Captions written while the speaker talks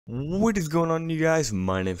What is going on, you guys?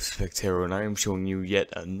 My name is Spectero and I am showing you yet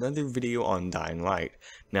another video on Dying Light.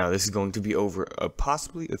 Now this is going to be over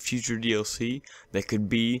possibly a future DLC that could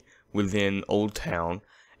be within Old Town,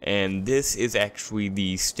 and this is actually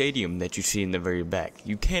the stadium that you see in the very back.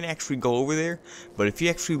 You can't actually go over there, but if you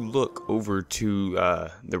actually look over to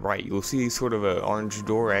the right, you'll see sort of an orange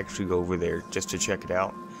door. Actually go over there just to check it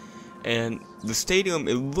out. And the stadium,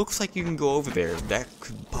 it looks like you can go over there. That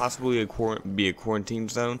could possibly be a quarantine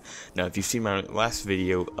zone. Now, if you've seen my last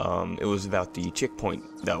video, it was about the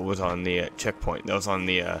checkpoint that was on the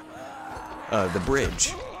the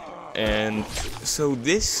bridge. And so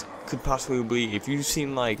this could possibly be, if you've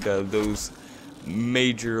seen like those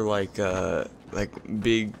major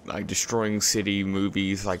big destroying city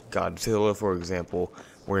movies like Godzilla, for example,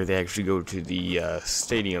 where they actually go to the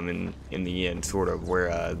stadium in the end, sort of,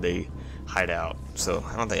 where they hide out. So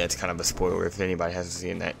I don't think that's kind of a spoiler. If anybody hasn't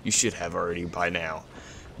seen that, you should have already by now.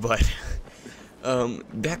 But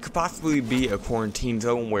that could possibly be a quarantine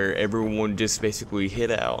zone where everyone just basically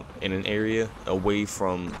hid out in an area away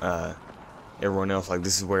from everyone else. Like,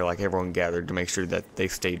 this is where everyone gathered to make sure that they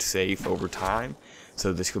stayed safe over time.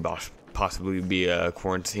 So this could possibly be a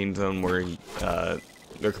quarantine zone where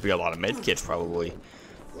there could be a lot of med kits probably,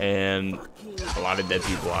 and a lot of dead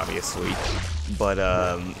people, obviously. But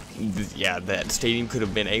yeah, that stadium could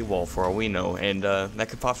have been AWOL for all we know, and that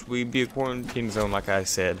could possibly be a quarantine zone, like I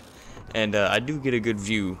said. And I do get a good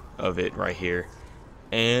view of it right here,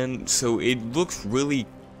 and so it looks really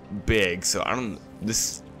big. So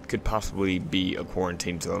this could possibly be a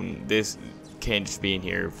quarantine zone. This can't just be in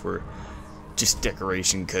here for just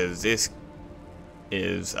decoration, because this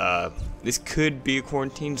could be a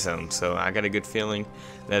quarantine zone, so I got a good feeling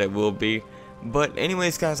that it will be. But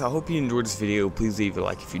anyways, guys, I hope you enjoyed this video. Please leave a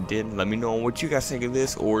like if you did. Let me know what you guys think of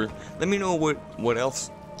this, or let me know what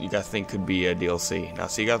else you guys think could be a DLC. And I'll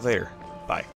see you guys later. Bye.